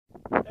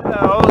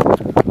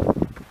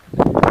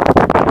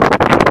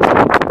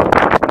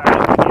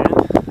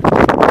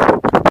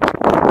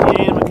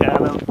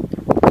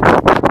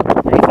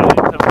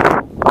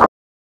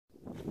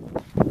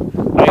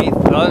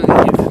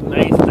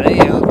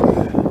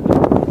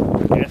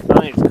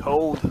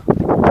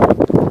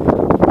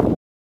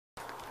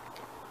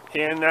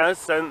Here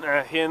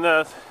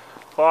now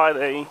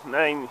Friday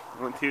night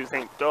went to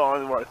St.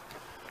 John's was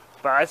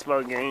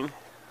basketball game,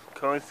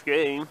 coach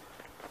game,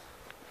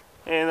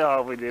 and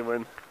all we did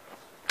was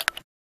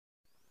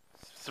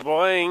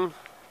spring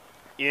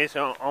is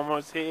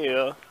almost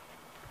here.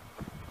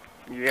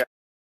 Yeah,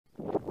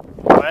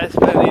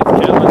 basketball is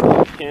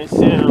coming here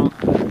soon,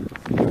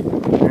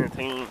 and I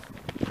think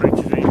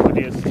purchasing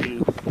videos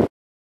too.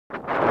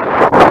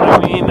 I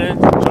mean, let's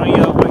join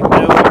you right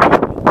now,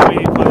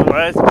 waiting for the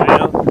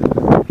basketball.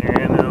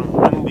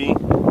 Monday,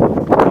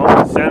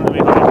 on Saturday,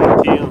 holiday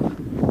too.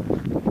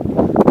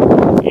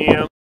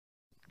 Yeah.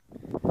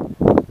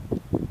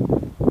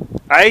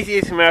 Ice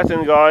is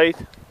melting, guys.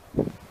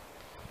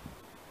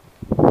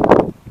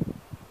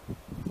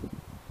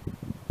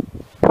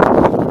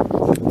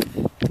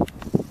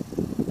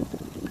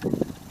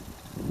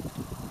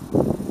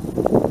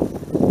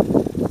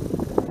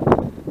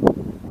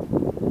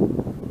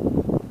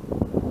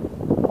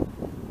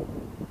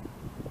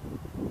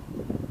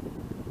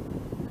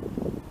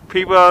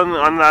 People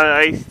on that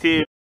ice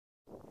too.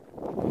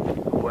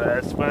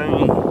 Allmost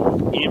Spring,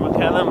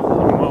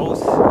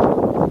 Allmost.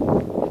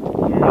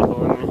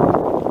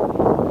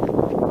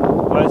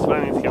 Allmost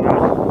Spring is coming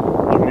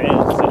in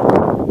there, so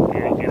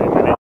in a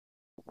minute.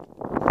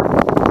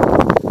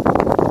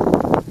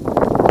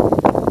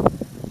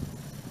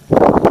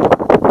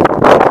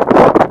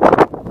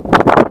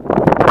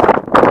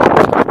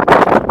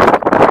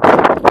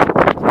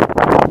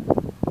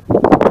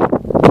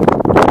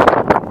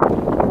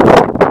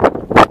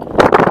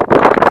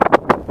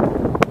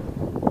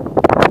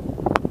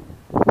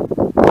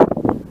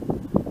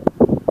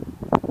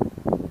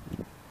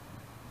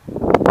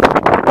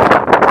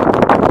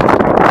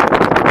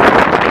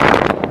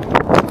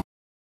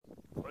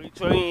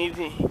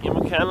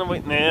 In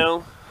right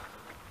now,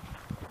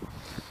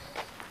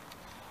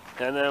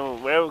 and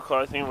then we're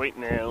crossing right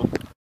now.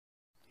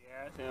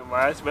 Yes, and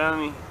Allmost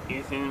Spring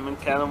is in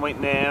McAllen right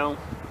now,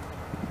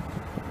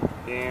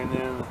 and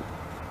then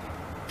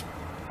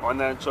on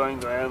that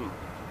joint ground,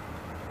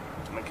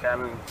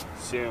 McAllen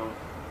soon.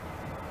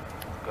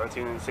 Go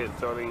to the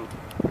 6:30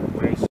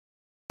 race.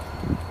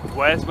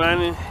 Allmost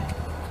Spring,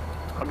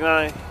 I'm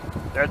gonna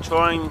that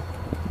joint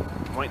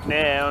right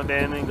now,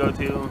 then go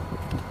to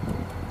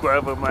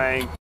grab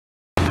my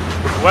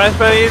Allmost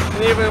Spring is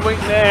leaving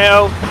right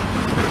now.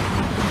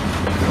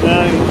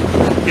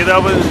 Get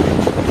over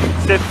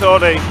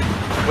 6:30.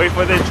 Wait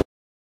for this.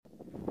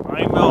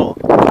 I know.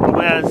 I'm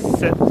at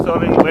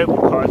 6:30. Wait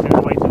for cars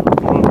and wait to the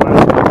floor.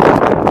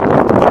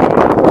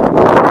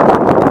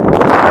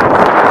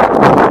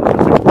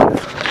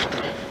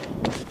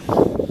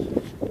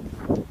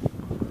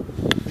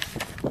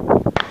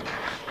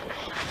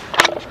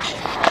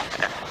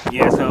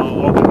 Yeah, so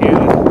over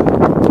here,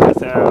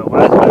 that's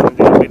Allmost Spring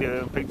doing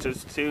video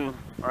pictures too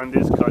on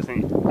this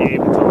crossing.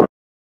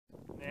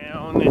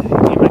 Now in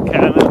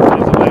McAllen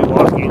is away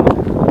walking.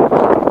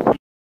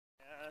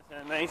 Yeah, it's a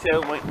nice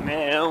out right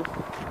now.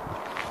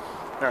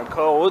 Not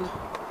cold.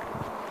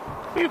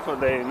 Beautiful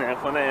day now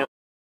for now.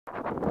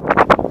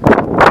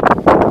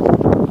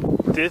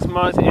 This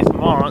month is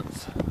March.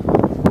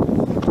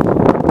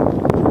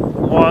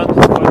 One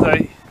was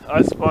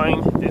a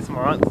spring this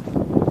month.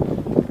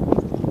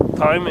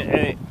 Time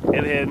it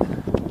had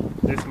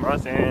this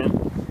month, and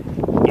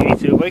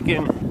Easter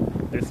weekend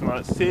this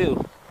month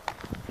too.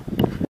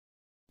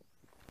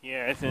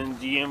 Yeah, it's in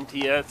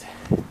GMTS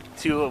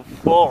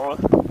 204.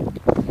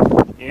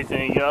 It's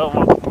in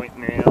yellow right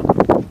now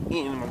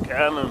in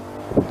McAllen.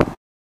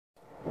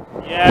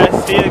 Yeah,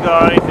 see you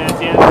guys, and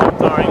see you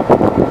sometime.